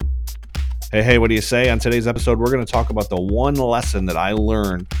Hey, what do you say? On today's episode, we're going to talk about the one lesson that I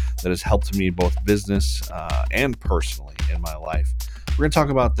learned that has helped me both business and personally in my life. We're going to talk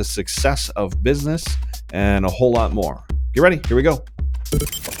about the success of business and a whole lot more. Get ready. Here we go.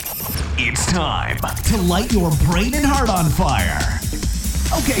 It's time to light your brain and heart on fire.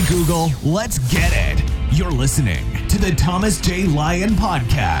 Okay, Google, let's get it. You're listening to the Thomas J. Lyon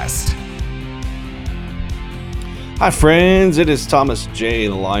Podcast. Hi, friends. It is Thomas J.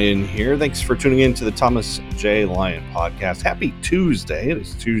 Lyon here. Thanks for tuning in to the Thomas J. Lyon Podcast. Happy Tuesday. It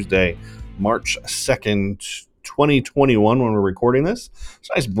is Tuesday, March 2nd, 2021 when we're recording this.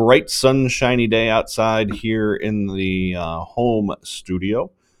 It's a nice, bright, sunshiny day outside here in the home studio.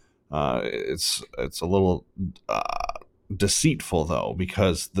 It's a little deceitful, though,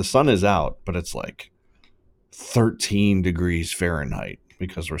 because the sun is out, but it's like 13 degrees Fahrenheit.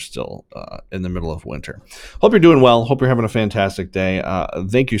 Because we're still in the middle of winter. Hope you're doing well. Hope you're having a fantastic day.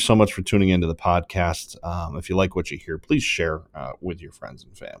 Thank you so much for tuning into the podcast. If you like what you hear, please share with your friends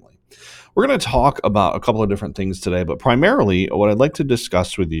and family. We're going to talk about a couple of different things today, but primarily what I'd like to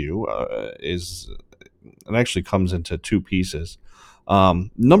discuss with you is, it actually comes into two pieces.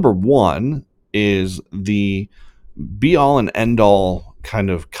 Number one is the be-all and end-all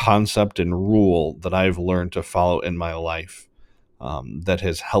kind of concept and rule that I've learned to follow in my life. That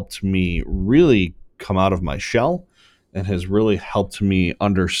has helped me really come out of my shell and has really helped me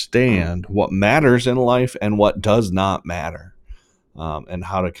understand what matters in life and what does not matter, and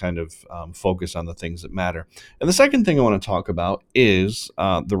how to kind of focus on the things that matter. And the second thing I want to talk about is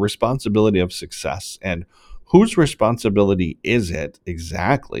the responsibility of success, and whose responsibility is it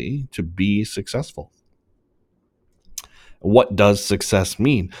exactly to be successful? What does success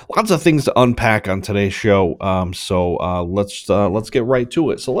mean? Lots of things to unpack on today's show. So let's get right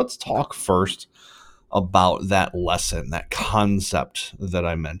to it. So let's talk first about that lesson, that concept that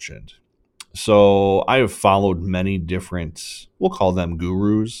I mentioned. So I have followed many different, we'll call them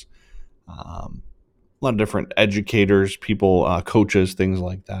gurus, a lot of different educators, people, coaches, things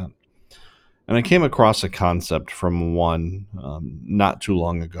like that. And I came across a concept from one not too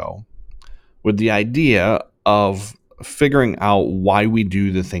long ago with the idea of figuring out why we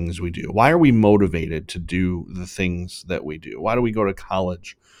do the things we do. Why are we motivated to do the things that we do? Why do we go to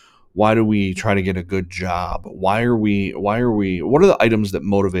college? Why do we try to get a good job? What are the items that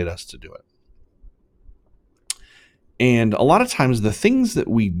motivate us to do it? And a lot of times the things that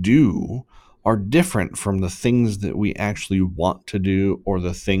we do are different from the things that we actually want to do or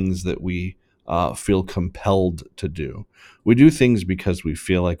the things that we feel compelled to do. We do things because we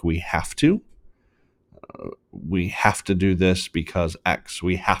feel like we have to. We have to do this because X.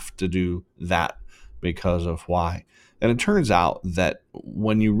 We have to do that because of Y. And it turns out that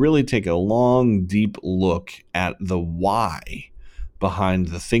when you really take a long, deep look at the why behind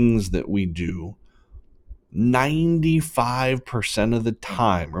the things that we do, 95% of the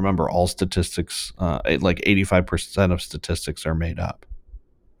time, remember all statistics, like 85% of statistics are made up,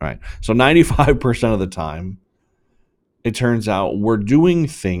 right? So 95% of the time, it turns out we're doing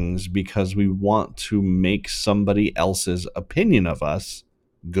things because we want to make somebody else's opinion of us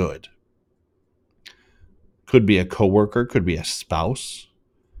good. Could be a coworker, could be a spouse,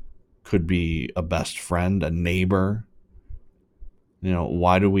 could be a best friend, a neighbor. You know,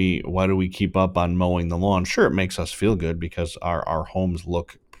 why do we keep up on mowing the lawn? Sure, it makes us feel good because our homes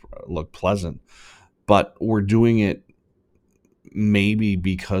look pleasant, but we're doing it maybe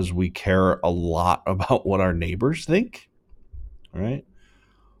because we care a lot about what our neighbors think. Right?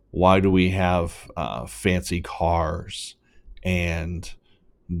 Why do we have fancy cars and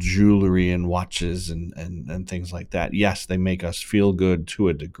jewelry and watches and things like that? Yes, they make us feel good to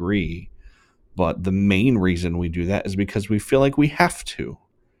a degree, but the main reason we do that is because we feel like we have to.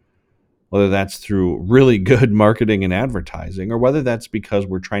 Whether that's through really good marketing and advertising, or whether that's because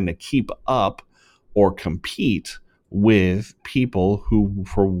we're trying to keep up or compete with people who,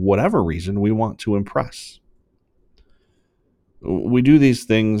 for whatever reason, we want to impress. We do these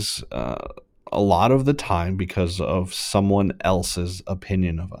things a lot of the time because of someone else's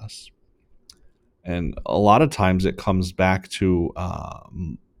opinion of us. And a lot of times it comes back to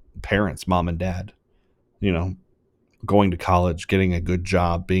parents, mom and dad, you know, going to college, getting a good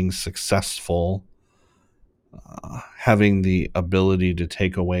job, being successful, having the ability to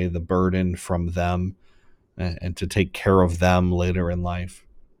take away the burden from them and to take care of them later in life.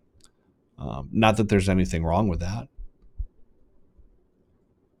 Not that there's anything wrong with that.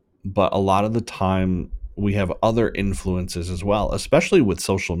 But a lot of the time we have other influences as well, especially with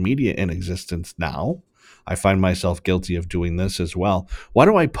social media in existence now. I find myself guilty of doing this as well. Why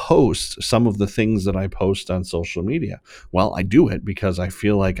do I post some of the things that I post on social media? Well, I do it because I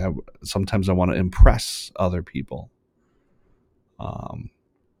feel like sometimes I want to impress other people.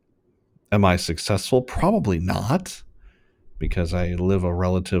 Am I successful? Probably not, because I live a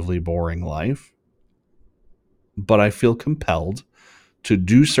relatively boring life. But I feel compelled to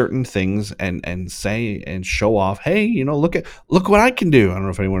do certain things and say and show off, hey, look what I can do. I don't know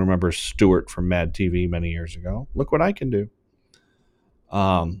if anyone remembers Stuart from Mad TV many years ago. Look what I can do.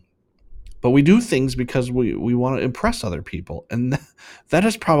 But we do things because we want to impress other people. And that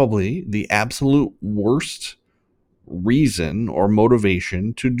is probably the absolute worst reason or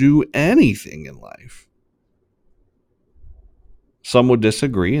motivation to do anything in life. Some would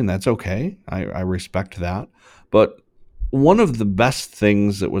disagree, and that's okay. I respect that. But one of the best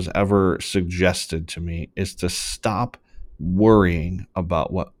things that was ever suggested to me is to stop worrying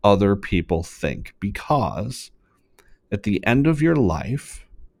about what other people think, because at the end of your life,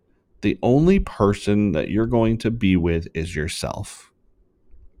 the only person that you're going to be with is yourself.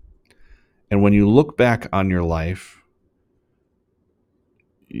 And when you look back on your life,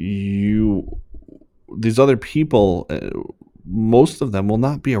 these other people, most of them will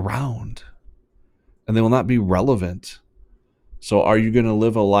not be around, and they will not be relevant. So are you going to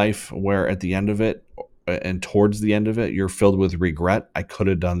live a life where at the end of it and towards the end of it, you're filled with regret? I could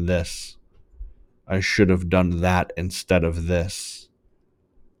have done this. I should have done that instead of this.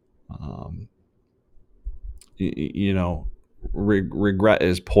 Regret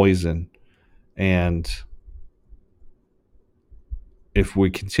is poison. And if we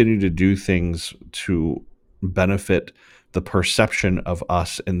continue to do things to benefit the perception of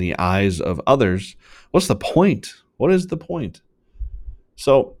us in the eyes of others, what's the point? What is the point?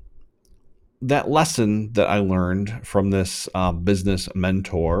 So that lesson that I learned from this business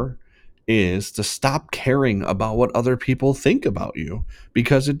mentor is to stop caring about what other people think about you,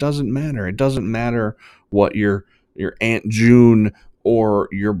 because it doesn't matter. It doesn't matter what your Aunt June or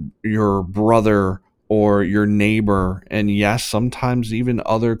your brother or your neighbor, and yes, sometimes even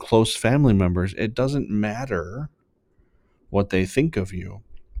other close family members. It doesn't matter what they think of you.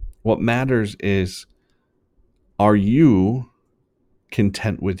 What matters is, are you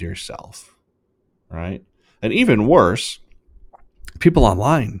content with yourself? Right? And even worse, people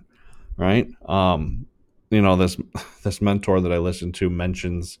online, right? This mentor that I listen to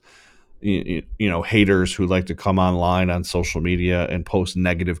mentions, haters who like to come online on social media and post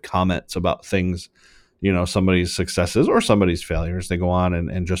negative comments about things, somebody's successes or somebody's failures. They go on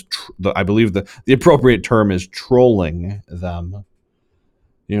and just, I believe the appropriate term is trolling them.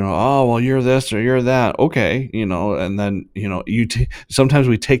 Oh, well, you're this or you're that. Okay. And then, sometimes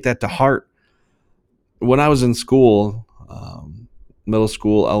we take that to heart. When I was in school, middle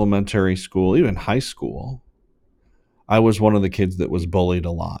school, elementary school, even high school, I was one of the kids that was bullied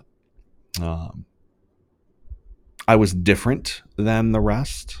a lot. I was different than the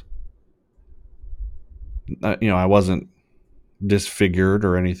rest. I wasn't disfigured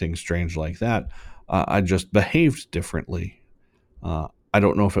or anything strange like that. I just behaved differently. I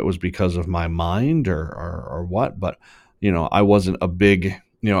don't know if it was because of my mind or what, but I wasn't a big.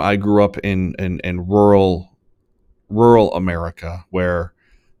 I grew up in rural America, where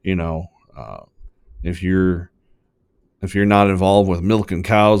if you're not involved with milking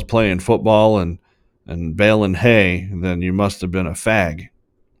cows, playing football, and baling hay, then you must have been a fag.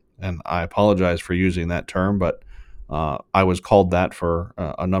 And I apologize for using that term, but I was called that for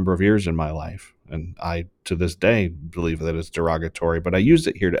a number of years in my life, and I to this day believe that it's derogatory, but I used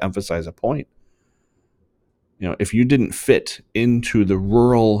it here to emphasize a point. If you didn't fit into the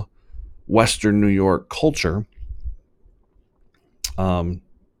rural Western New York culture,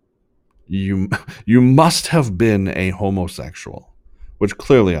 you must have been a homosexual, which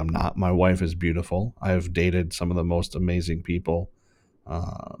clearly I'm not. My wife is beautiful. I've dated some of the most amazing people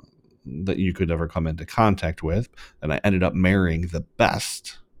that you could ever come into contact with, and I ended up marrying the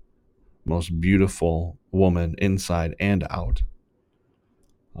best, most beautiful woman inside and out.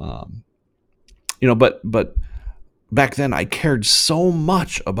 But back then I cared so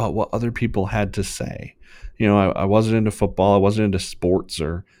much about what other people had to say. I wasn't into football. I wasn't into sports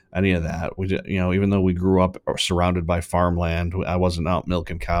or any of that. We did, even though we grew up surrounded by farmland, I wasn't out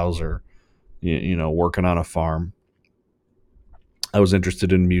milking cows or, working on a farm. I was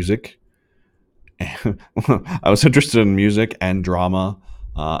interested in music. I was interested in music and drama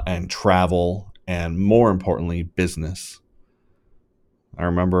and travel, and more importantly, business. I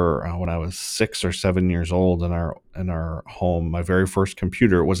remember when I was 6 or 7 years old in our home, my very first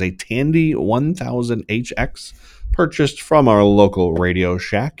computer was a Tandy 1000 HX purchased from our local Radio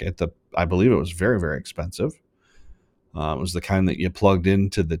Shack I believe it was very, very expensive. It was the kind that you plugged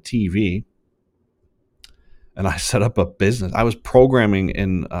into the TV. And I set up a business. I was programming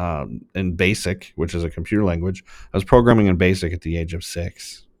in BASIC, which is a computer language. I was programming in BASIC at the age of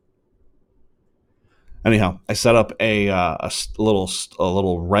 6. Anyhow, I set up a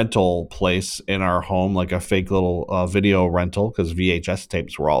little rental place in our home, like a fake little video rental, because VHS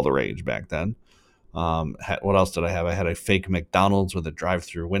tapes were all the rage back then. What else did I have? I had a fake McDonald's with a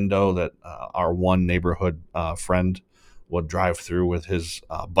drive-through window that our one neighborhood friend would drive through with his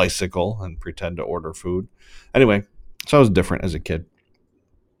bicycle and pretend to order food. Anyway, so I was different as a kid.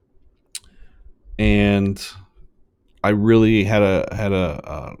 And I really had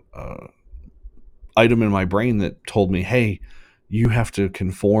a item in my brain that told me, hey, you have to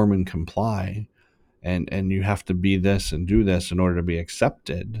conform and comply, and you have to be this and do this in order to be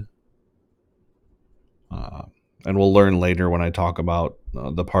accepted. And we'll learn later when I talk about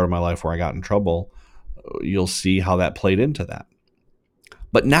the part of my life where I got in trouble, you'll see how that played into that.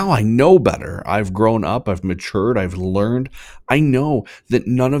 But now I know better. I've grown up, I've matured, I've learned. I know that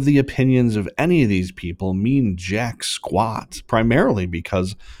none of the opinions of any of these people mean jack squat, primarily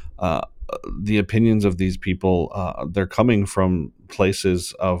because the opinions of these people, they're coming from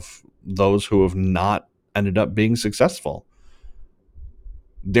places of those who have not ended up being successful.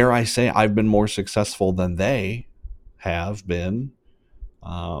 Dare I say, I've been more successful than they have been.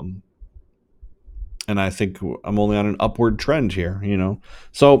 And I think I'm only on an upward trend here,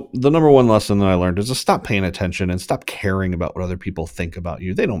 So the number one lesson that I learned is to stop paying attention and stop caring about what other people think about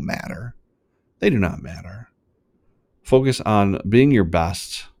you. They don't matter. They do not matter. Focus on being your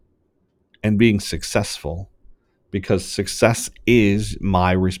best and being successful, because success is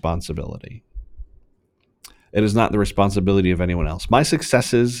my responsibility. It is not the responsibility of anyone else. My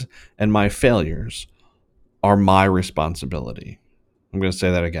successes and my failures are my responsibility. I'm going to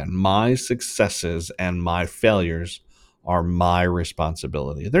say that again. My successes and my failures are my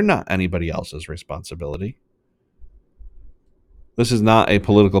responsibility. They're not anybody else's responsibility. This is not a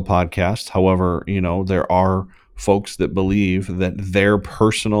political podcast. However, there are folks that believe that their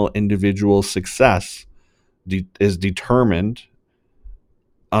personal individual success is determined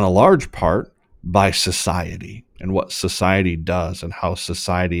on a large part by society and what society does and how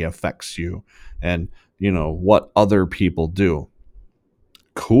society affects you and, what other people do.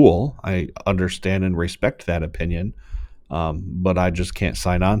 Cool. I understand and respect that opinion, but I just can't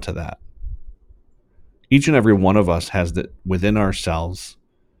sign on to that. Each and every one of us has that within ourselves,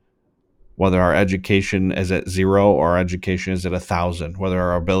 whether our education is at 0 or our education is at 1,000, whether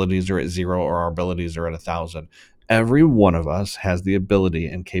our abilities are at 0 or our abilities are at 1,000. Every one of us has the ability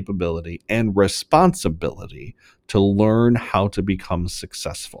and capability and responsibility to learn how to become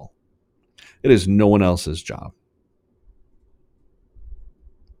successful. It is no one else's job.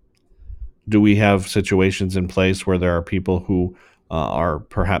 Do we have situations in place where there are people who are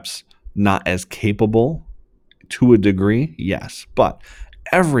perhaps not as capable to a degree? Yes, but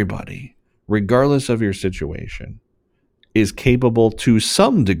everybody, regardless of your situation, is capable to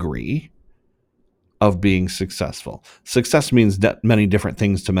some degree of being successful. Success means many different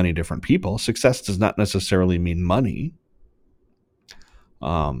things to many different people. Success does not necessarily mean money.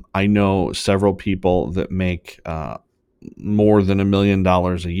 I know several people that make more than $1 million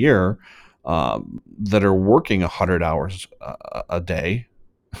a year that are working 100 hours a day,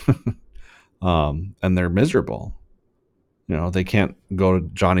 and they're miserable. They can't go to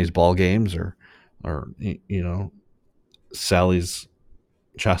Johnny's ball games or Sally's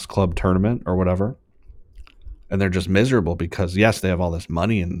chess club tournament or whatever. And they're just miserable because, yes, they have all this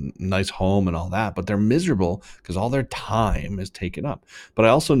money and nice home and all that, but they're miserable because all their time is taken up. But I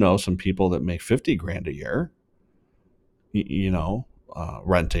also know some people that make 50 grand a year,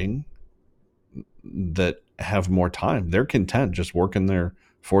 renting, that have more time. They're content just working their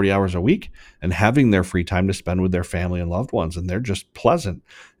 40 hours a week and having their free time to spend with their family and loved ones. And they're just pleasant.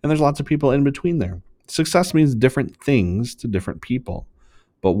 And there's lots of people in between there. Success means different things to different people.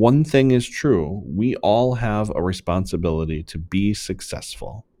 But one thing is true. We all have a responsibility to be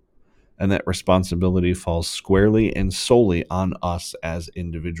successful. And that responsibility falls squarely and solely on us as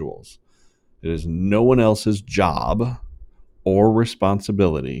individuals. It is no one else's job or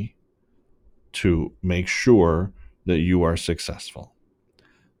responsibility to make sure that you are successful.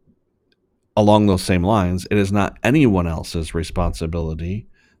 Along those same lines, it is not anyone else's responsibility,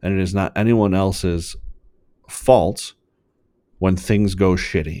 and it is not anyone else's fault when things go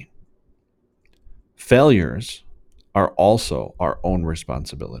shitty. Failures are also our own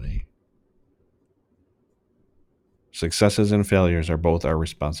responsibility. Successes and failures are both our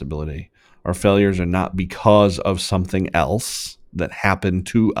responsibility. Our failures are not because of something else that happened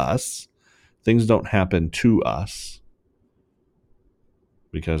to us. Things don't happen to us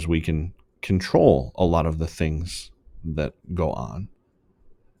because we can control a lot of the things that go on.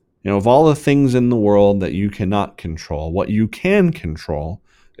 Of all the things in the world that you cannot control, what you can control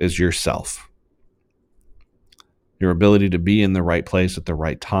is yourself. Your ability to be in the right place at the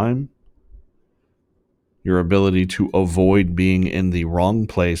right time. Your ability to avoid being in the wrong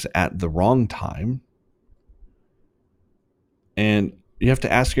place at the wrong time. And you have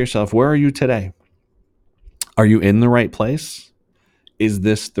to ask yourself, where are you today? Are you in the right place? Is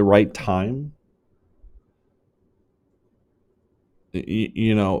this the right time?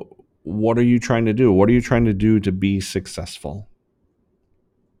 What are you trying to do? What are you trying to do to be successful?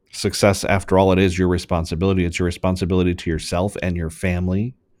 Success, after all, it is your responsibility. It's your responsibility to yourself and your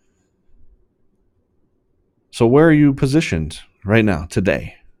family. So where are you positioned right now,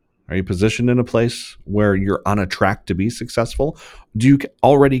 today? Are you positioned in a place where you're on a track to be successful? Do you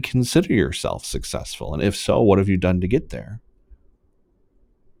already consider yourself successful? And if so, what have you done to get there?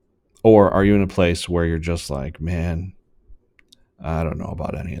 Or are you in a place where you're just like, man, I don't know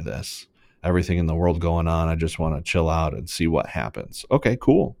about any of this. Everything in the world going on, I just want to chill out and see what happens. Okay,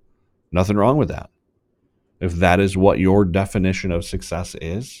 cool. Nothing wrong with that. If that is what your definition of success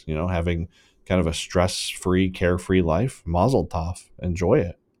is, having kind of a stress-free, carefree life, mazel tov, enjoy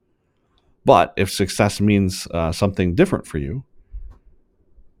it. But if success means something different for you,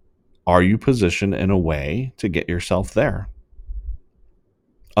 are you positioned in a way to get yourself there?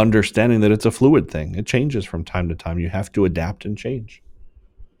 Understanding that it's a fluid thing. It changes from time to time. You have to adapt and change.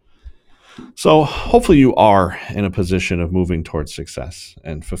 So hopefully you are in a position of moving towards success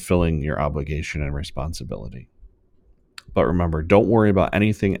and fulfilling your obligation and responsibility. But remember, don't worry about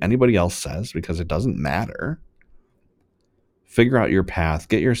anything anybody else says because it doesn't matter. Figure out your path,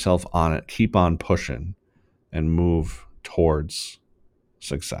 get yourself on it, keep on pushing, and move towards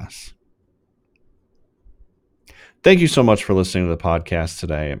success. Thank you so much for listening to the podcast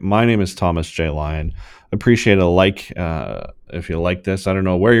today. My name is Thomas J. Lyon. Appreciate a like if you like this. I don't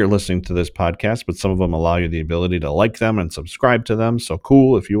know where you're listening to this podcast, but some of them allow you the ability to like them and subscribe to them. So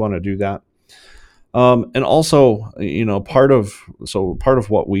cool if you want to do that. And also, part of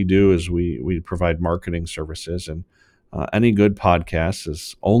what we do is we provide marketing services, and any good podcast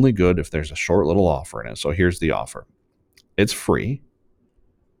is only good if there's a short little offer in it. So here's the offer. It's free.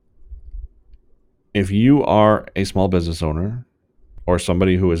 If you are a small business owner or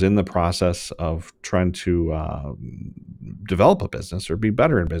somebody who is in the process of trying to develop a business or be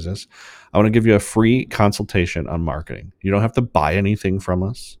better in business, I want to give you a free consultation on marketing. You don't have to buy anything from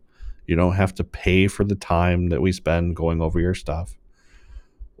us. You don't have to pay for the time that we spend going over your stuff.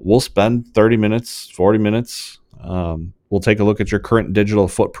 We'll spend 30 minutes, 40 minutes. We'll take a look at your current digital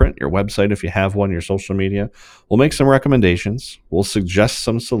footprint, your website if you have one, your social media. We'll make some recommendations. We'll suggest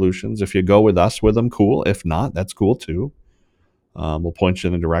some solutions. If you go with us with them, cool. If not, that's cool too. We'll point you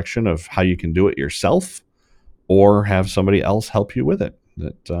in the direction of how you can do it yourself or have somebody else help you with it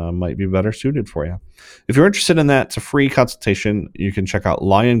that might be better suited for you. If you're interested in that, it's a free consultation. You can check out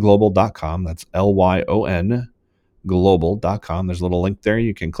lyonglobal.com. That's LYON global.com. There's a little link there.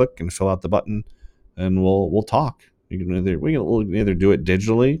 You can click and fill out the button and we'll talk. We can either do it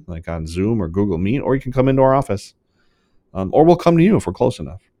digitally, like on Zoom or Google Meet, or you can come into our office. Or we'll come to you if we're close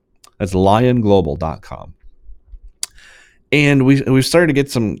enough. That's lyonglobal.com. And we've started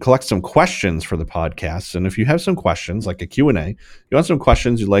to collect some questions for the podcast. And if you have some questions, like a Q&A, you want some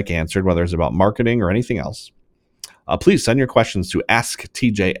questions you'd like answered, whether it's about marketing or anything else, please send your questions to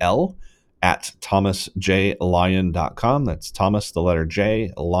asktjl@thomasjlyon.com. That's Thomas, the letter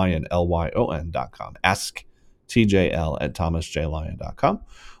J, Lyon, Lyon.com. asktjl@thomasjlyon.com.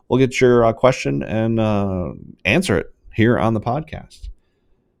 We'll get your question and answer it here on the podcast.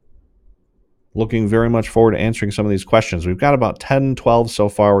 Looking very much forward to answering some of these questions. We've got about 10, 12 so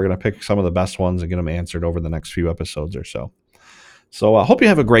far. We're going to pick some of the best ones and get them answered over the next few episodes or so. So I hope you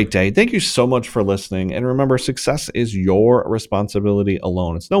have a great day. Thank you so much for listening. And remember, success is your responsibility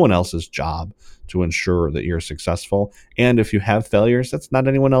alone. It's no one else's job to ensure that you're successful. And if you have failures, that's not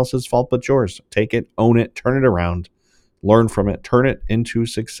anyone else's fault but yours. Take it, own it, turn it around, learn from it, turn it into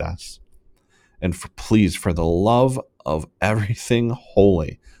success. And please, for the love of everything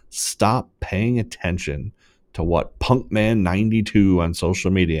holy, stop paying attention to what Punkman92 on social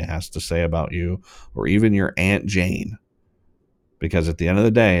media has to say about you, or even your Aunt Jane. Because at the end of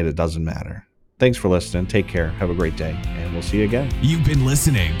the day, it doesn't matter. Thanks for listening. Take care. Have a great day. And we'll see you again. You've been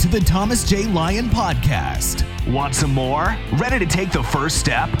listening to the Thomas J. Lyon Podcast. Want some more? Ready to take the first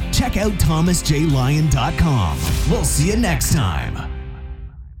step? Check out thomasjlyon.com. We'll see you next time.